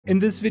In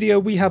this video,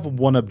 we have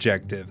one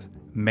objective: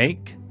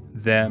 make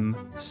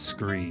them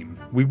scream.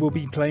 We will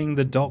be playing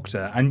the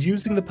Doctor and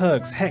using the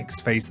perks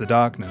Hex Face the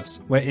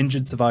Darkness, where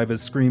injured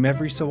survivors scream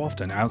every so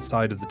often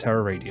outside of the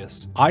terror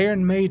radius.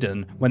 Iron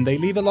Maiden, when they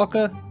leave a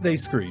locker, they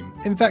scream.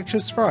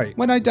 Infectious Fright,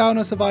 when I down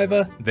a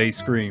survivor, they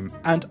scream.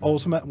 And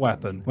Ultimate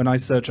Weapon, when I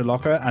search a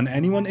locker and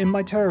anyone in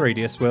my terror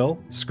radius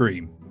will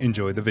scream.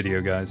 Enjoy the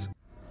video, guys.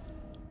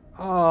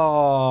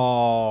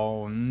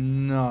 Oh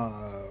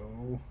no.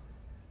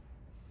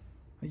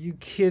 Are you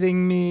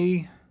kidding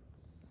me?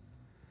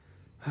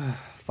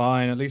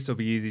 Fine, at least it'll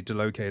be easy to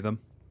locate them.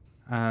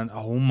 And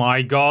oh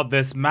my god,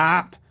 this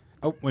map!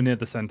 Oh, we're near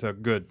the center.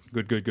 Good,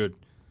 good, good, good.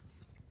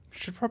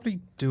 Should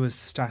probably do a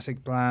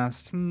static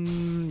blast.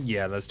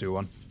 Yeah, let's do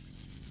one.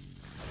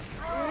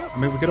 I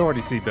mean, we could already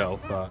see Bill,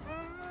 but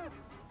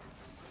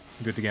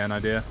good to get an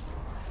idea.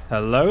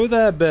 Hello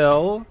there,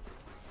 Bill.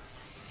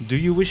 Do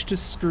you wish to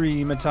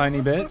scream a tiny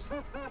bit?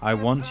 I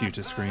want you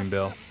to scream,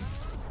 Bill.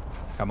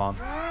 Come on.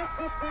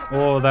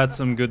 Oh, that's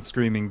some good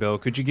screaming, Bill.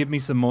 Could you give me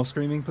some more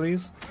screaming,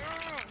 please?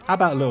 How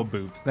about a little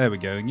boop? There we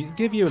go.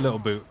 Give you a little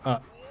boop.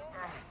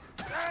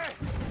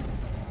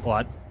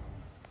 What?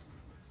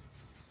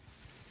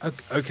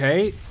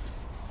 Okay.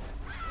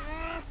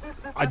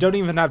 I don't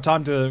even have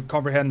time to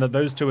comprehend that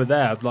those two are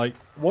there. Like,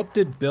 what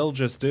did Bill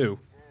just do?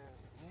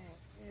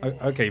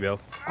 Okay, Bill.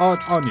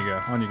 On you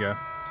go. On you go.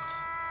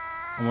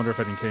 I wonder if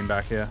anything came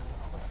back here.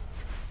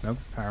 Nope,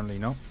 apparently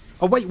not.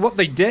 Oh, wait, what?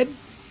 They did?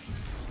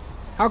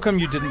 How come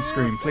you didn't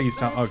scream? Please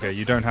tell. Okay,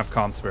 you don't have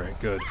calm spirit.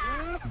 Good.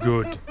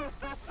 Good.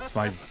 It's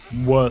my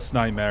worst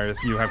nightmare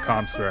if you have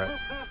calm spirit.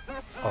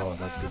 Oh,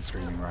 that's good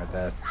screaming right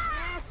there.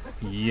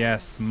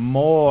 Yes,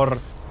 more.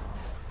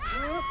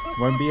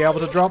 Won't be able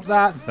to drop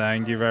that.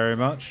 Thank you very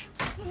much.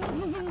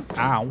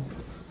 Ow.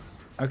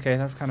 Okay,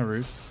 that's kind of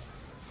rude.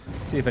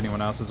 See if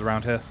anyone else is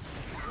around here.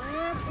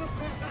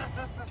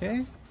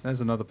 Okay,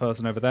 there's another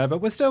person over there, but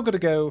we're still going to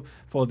go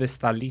for this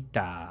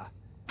Thalita.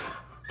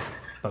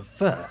 But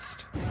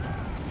first,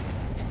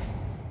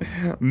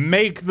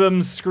 make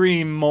them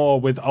scream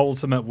more with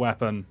Ultimate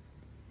Weapon.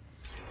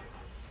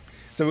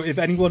 So if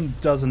anyone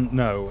doesn't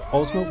know,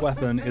 Ultimate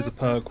Weapon is a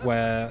perk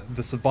where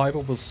the survivor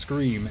will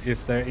scream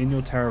if they're in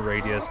your terror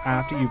radius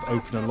after you've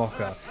opened a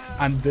locker,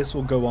 and this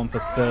will go on for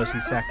 30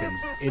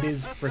 seconds. It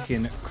is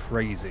freaking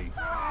crazy.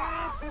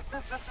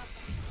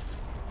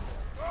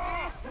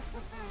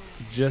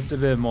 Just a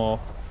bit more.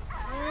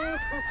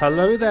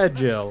 Hello there,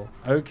 Jill.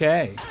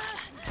 Okay.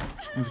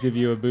 Let's give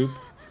you a boop.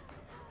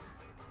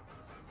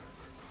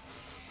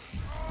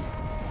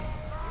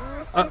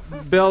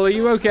 Bill, are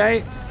you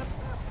okay?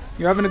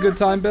 You having a good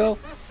time, Bill?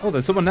 Oh,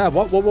 there's someone there.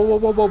 Whoa, whoa, whoa,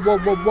 whoa, whoa, whoa,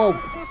 whoa, whoa.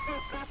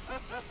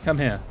 Come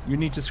here. You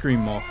need to scream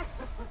more.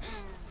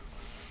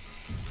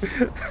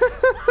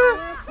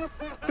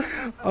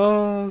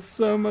 Oh,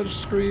 so much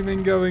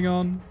screaming going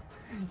on.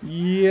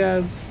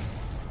 Yes.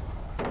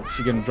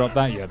 She gonna drop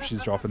that? Yep,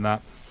 she's dropping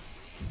that.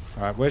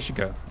 Alright, where'd she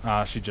go?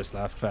 Ah, she just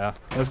left. Fair.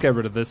 Let's get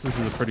rid of this. This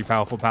is a pretty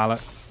powerful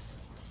palette.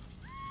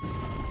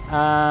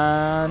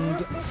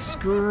 And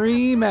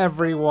scream,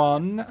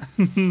 everyone.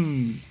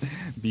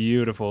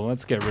 Beautiful.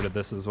 Let's get rid of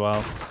this as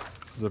well.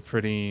 This is a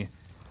pretty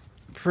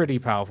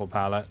powerful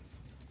palette.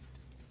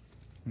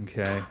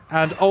 Okay.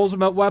 And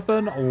Ultimate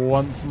Weapon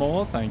once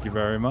more. Thank you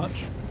very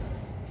much.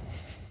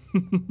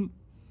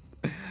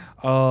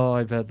 Oh,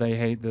 I bet they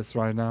hate this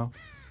right now.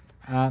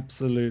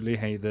 Absolutely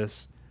hate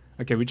this.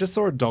 Okay, we just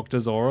saw a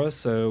Doctor's aura,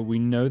 so we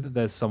know that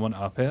there's someone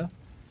up here.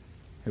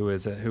 Who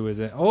is it? Who is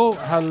it? Oh,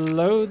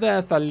 hello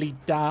there,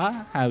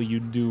 Thalita. How you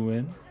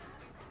doing?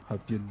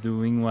 Hope you're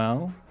doing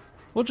well.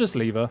 We'll just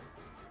leave her.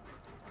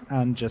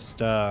 And just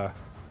go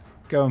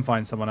and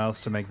find someone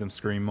else to make them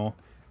scream more.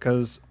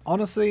 Because,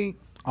 honestly,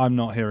 I'm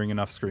not hearing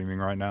enough screaming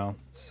right now.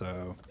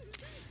 So,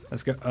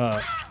 let's go.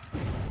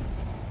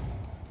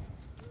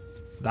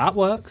 That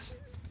works.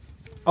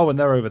 Oh, and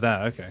they're over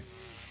there. Okay.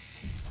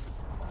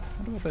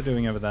 I wonder what they're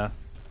doing over there.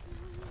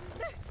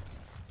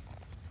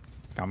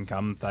 Come,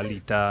 come,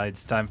 Thalita.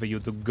 It's time for you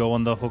to go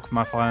on the hook,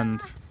 my friend.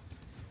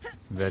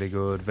 Very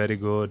good, very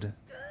good.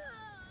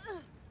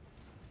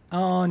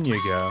 On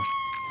you go.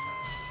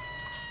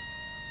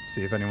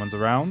 See if anyone's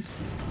around.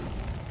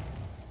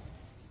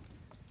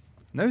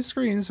 No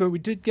screens, but we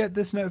did get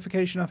this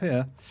notification up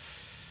here.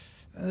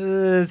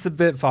 It's a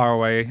bit far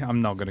away.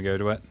 I'm not going to go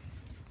to it.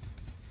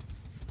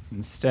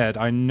 Instead,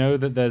 I know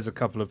that there's a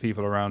couple of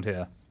people around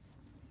here.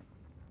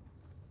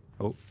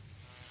 Oh.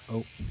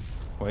 Oh.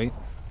 Wait.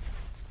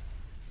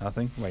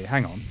 Nothing? Wait,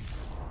 hang on.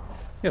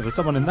 Yeah, there's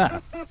someone in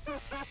there.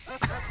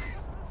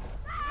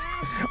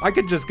 I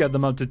could just get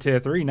them up to tier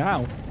 3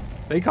 now.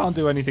 They can't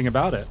do anything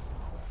about it.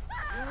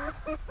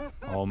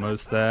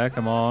 Almost there.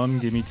 Come on,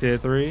 give me tier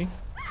 3.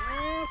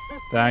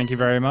 Thank you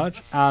very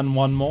much. And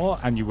one more,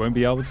 and you won't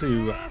be able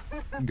to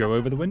go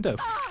over the window.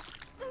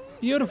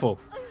 Beautiful.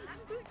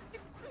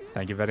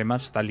 Thank you very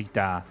much,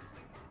 Thalita.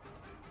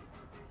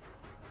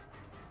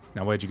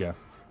 Now, where'd you go?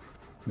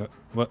 No,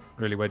 what?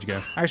 Really, where'd you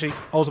go? Actually,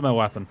 Ultimate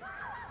Weapon.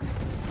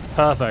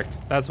 Perfect.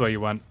 That's where you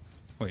went.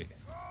 Wait.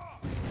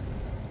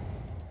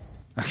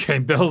 Okay,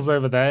 Bill's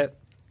over there.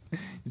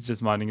 He's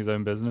just minding his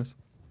own business.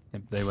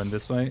 Yep, they went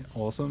this way.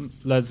 Awesome.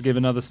 Let's give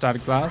another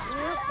static blast.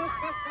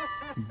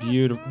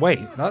 Beautiful. Wait,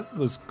 that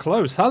was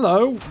close.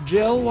 Hello,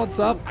 Jill. What's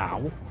up?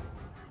 Ow.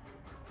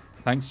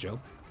 Thanks, Jill.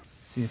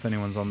 See if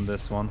anyone's on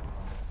this one.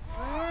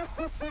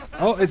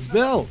 Oh, it's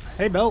Bill.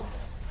 Hey, Bill.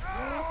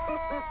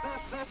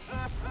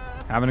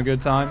 Having a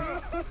good time?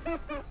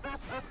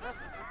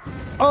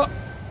 Oh.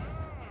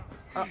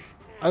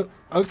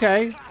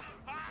 Okay.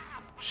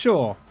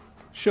 Sure.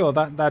 Sure,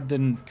 that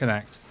didn't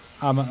connect.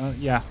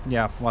 Yeah,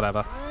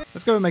 whatever.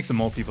 Let's go and make some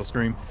more people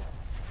scream.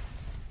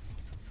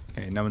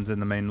 Okay, no one's in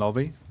the main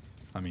lobby.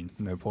 I mean,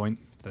 no point.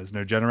 There's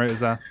no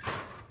generators there.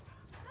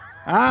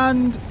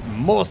 And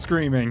more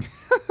screaming.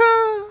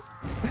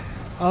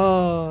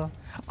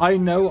 I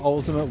know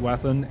Ultimate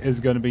Weapon is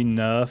going to be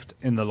nerfed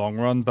in the long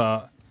run,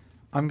 but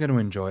I'm going to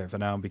enjoy it for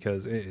now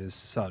because it is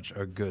such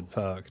a good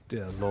perk.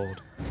 Dear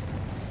Lord.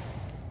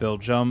 Bill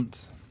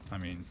jumped. I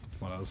mean,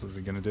 what else was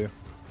he going to do?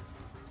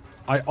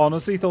 I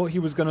honestly thought he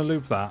was going to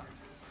loop that.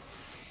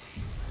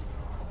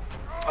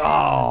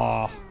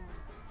 Ah!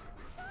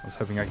 I was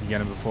hoping I could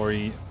get him before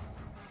he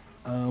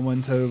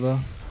went over.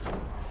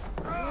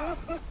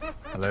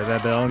 Hello there,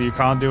 Bill. You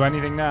can't do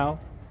anything now.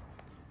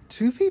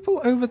 Two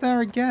people over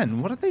there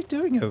again. What are they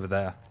doing over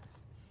there?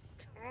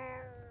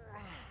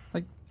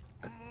 Like,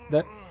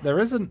 there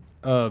isn't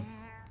a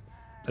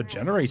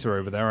generator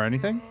over there or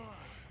anything.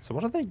 So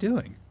what are they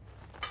doing?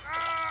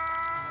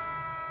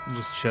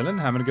 Just chilling,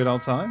 having a good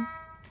old time?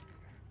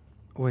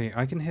 Wait,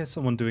 I can hear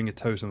someone doing a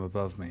totem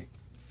above me.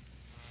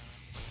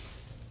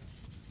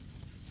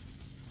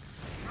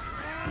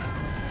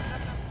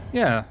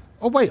 Yeah.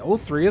 Oh wait, all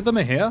three of them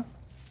are here?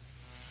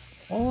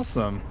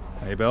 Awesome.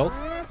 Hey, Bill.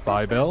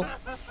 Bye, Bill.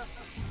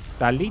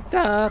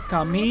 Talita,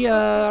 come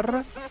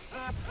here.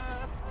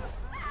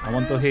 I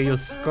want to hear you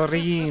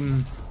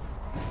scream.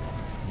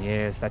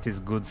 Yes, that is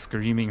good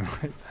screaming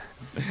right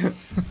there.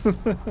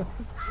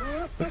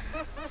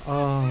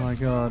 Oh my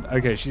god.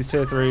 Okay, she's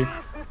tier 3.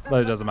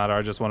 But it doesn't matter,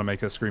 I just want to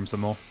make her scream some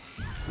more.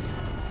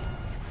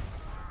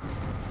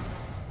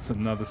 It's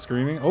another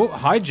screaming. Oh,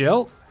 hi,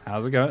 Jill.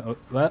 How's it going?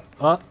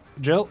 Oh,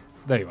 Jill.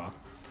 There you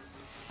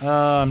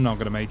are. I'm not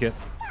going to make it.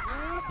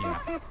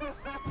 Yeah.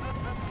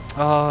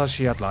 Oh,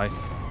 she had life.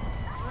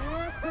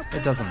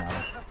 It doesn't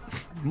matter.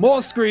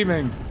 More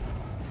screaming!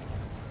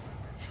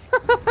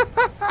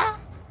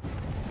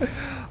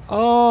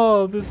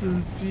 Oh, this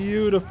is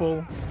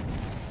beautiful.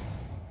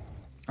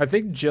 I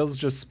think Jill's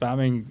just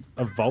spamming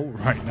a Volt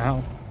right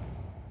now.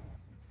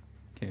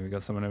 Okay, we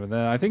got someone over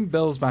there. I think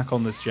Bill's back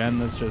on this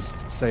gen. Let's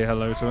just say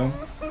hello to him.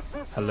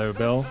 Hello,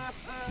 Bill.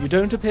 You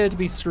don't appear to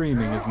be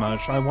screaming as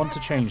much. I want to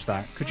change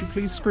that. Could you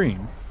please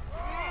scream?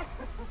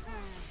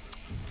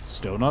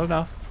 Still not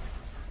enough.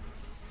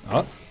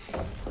 Oh.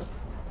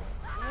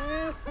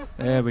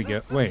 There we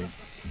go. Wait.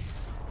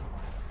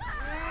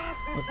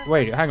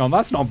 Wait, hang on.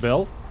 That's not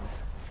Bill.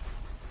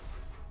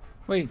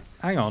 Wait,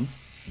 hang on.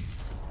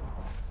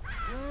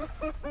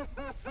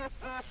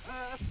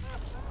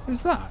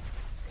 Who's that?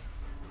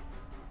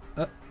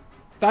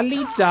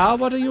 Thalita,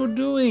 what are you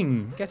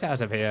doing? Get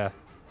out of here.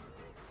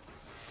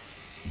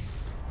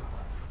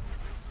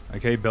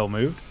 Okay, Bill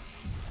moved.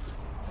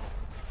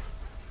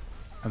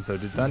 And so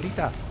did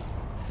Thalita.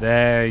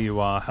 There you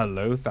are.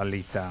 Hello,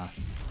 Thalita.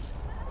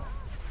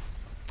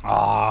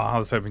 Ah, I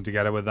was hoping to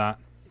get her with that.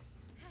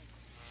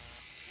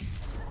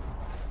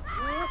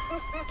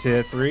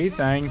 Tier 3,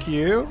 thank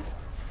you.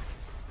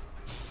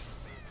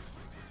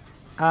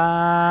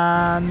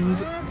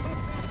 And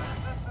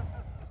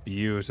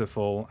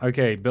beautiful.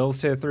 Okay,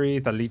 Bill's tier 3,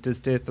 Thalita's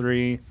tier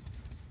 3.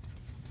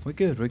 We're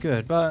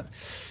good. But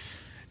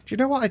do you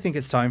know what I think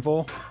it's time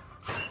for?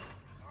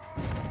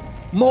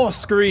 More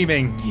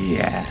screaming.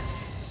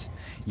 Yes.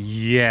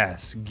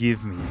 Yes,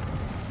 give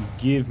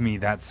me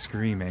that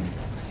screaming.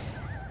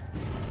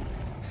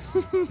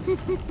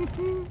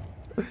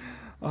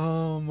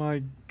 Oh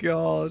my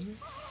god.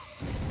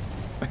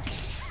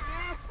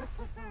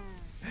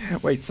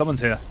 Wait, someone's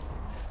here.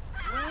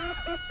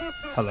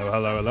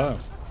 Hello.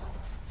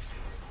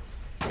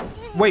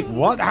 Wait,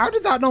 what? How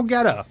did that not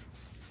get her?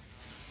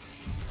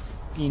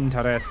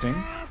 Interesting.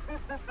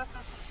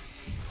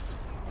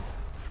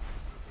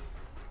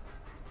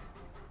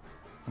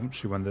 Oh,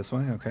 she went this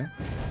way, okay.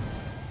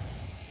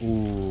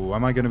 Ooh,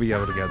 am I going to be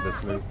able to get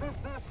this loot?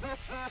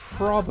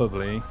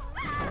 Probably.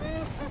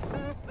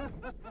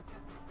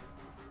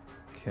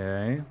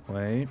 Okay,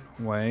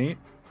 wait.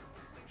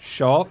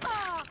 Shock.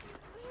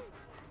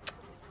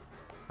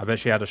 I bet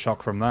she had a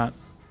shock from that.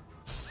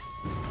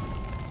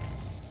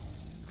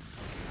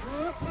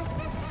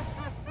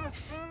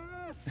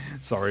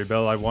 Sorry,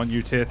 Bill, I want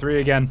you tier 3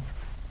 again.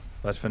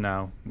 But for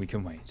now, we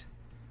can wait.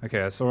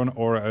 Okay, I saw an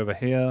aura over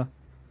here.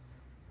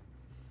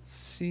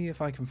 See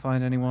if I can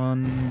find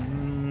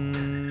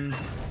anyone.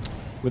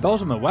 With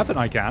ultimate weapon,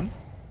 I can.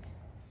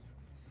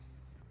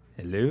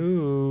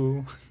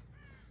 Hello.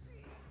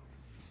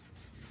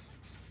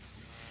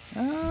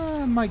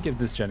 I might give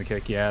this gen a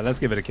kick. Yeah, let's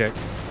give it a kick.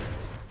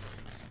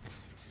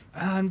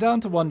 I'm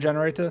down to 1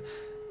 generator.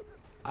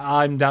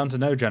 I'm down to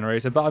no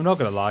generator, but I'm not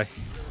gonna lie.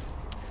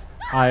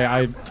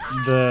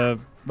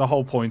 The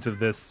whole point of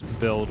this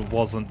build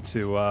wasn't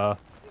to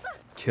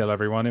kill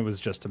everyone, it was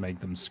just to make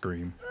them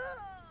scream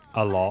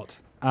a lot.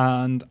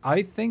 And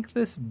I think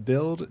this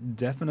build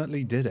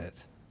definitely did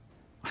it.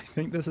 I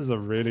think this is a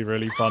really,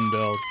 really fun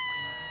build.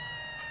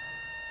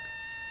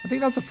 I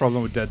think that's a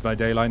problem with Dead by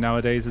Daylight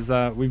nowadays, is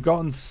that we've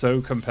gotten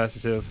so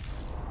competitive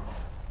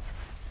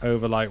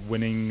over like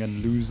winning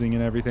and losing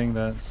and everything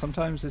that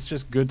sometimes it's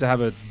just good to have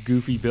a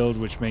goofy build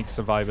which makes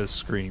survivors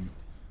scream.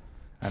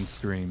 And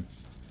scream.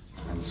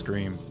 And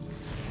scream.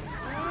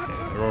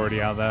 Okay, they're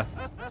already out there.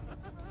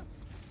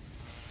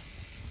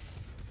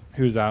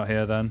 Who's out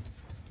here then?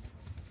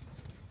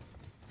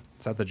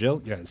 Is that the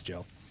Jill? Yeah, it's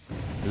Jill.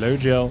 Hello,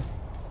 Jill.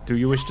 Do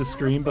you wish to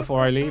scream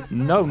before I leave?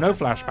 No, no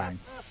flashbang.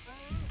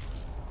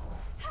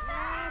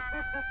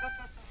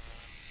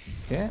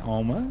 Okay,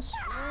 almost.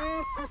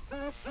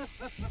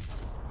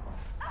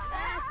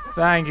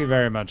 Thank you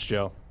very much,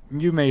 Jill.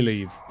 You may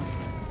leave.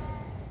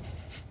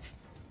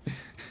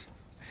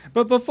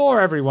 But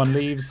before everyone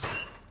leaves,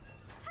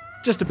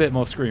 just a bit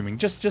more screaming.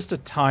 Just a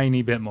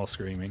tiny bit more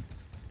screaming.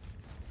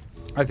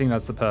 I think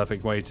that's the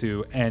perfect way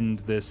to end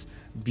this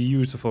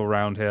beautiful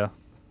round here.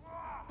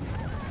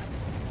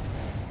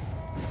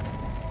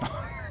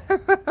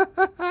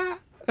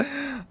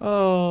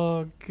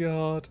 Oh,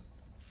 God.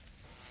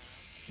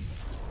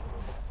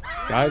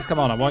 Guys, come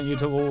on. I want you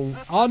to all...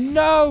 Oh,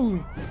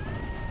 no!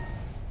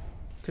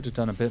 Could have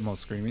done a bit more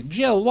screaming.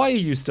 Jill, why are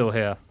you still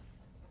here?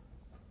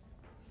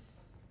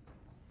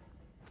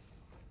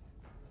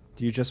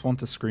 Do you just want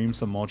to scream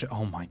some more, Jill?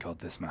 Oh, my God,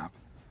 this map.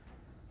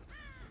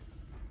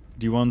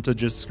 Do you want to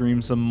just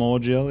scream some more,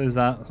 Jill? Is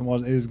that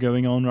what is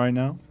going on right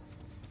now?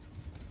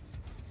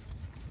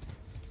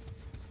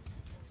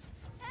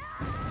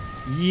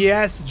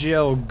 Yes,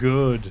 Jill.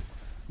 Good.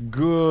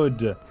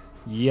 Good.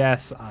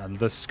 Yes, and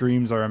the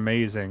screams are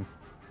amazing.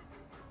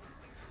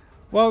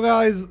 Well,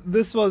 guys,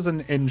 this was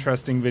an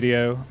interesting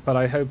video, but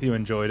I hope you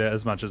enjoyed it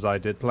as much as I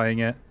did playing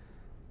it.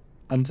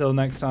 Until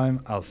next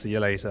time, I'll see you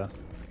later.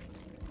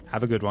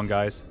 Have a good one,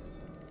 guys.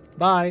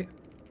 Bye.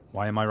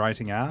 Why am I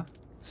writing R?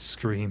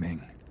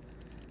 Screaming.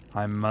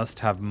 I must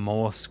have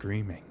more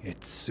screaming.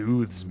 It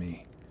soothes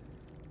me.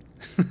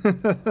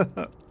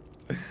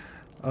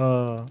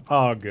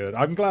 Oh, good.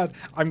 I'm glad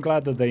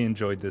that they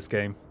enjoyed this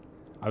game.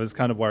 I was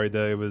kind of worried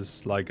that it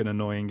was like an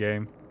annoying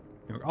game.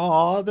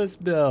 Oh, this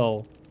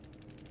Bill.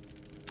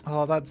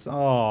 Oh, that's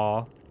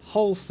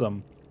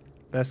Wholesome.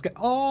 Best game.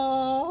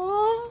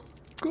 Oh,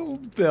 cool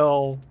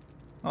Bill.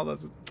 Oh,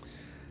 that's.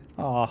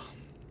 Oh,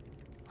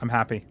 I'm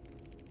happy.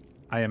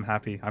 I am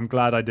happy. I'm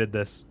glad I did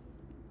this.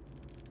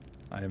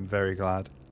 I am very glad.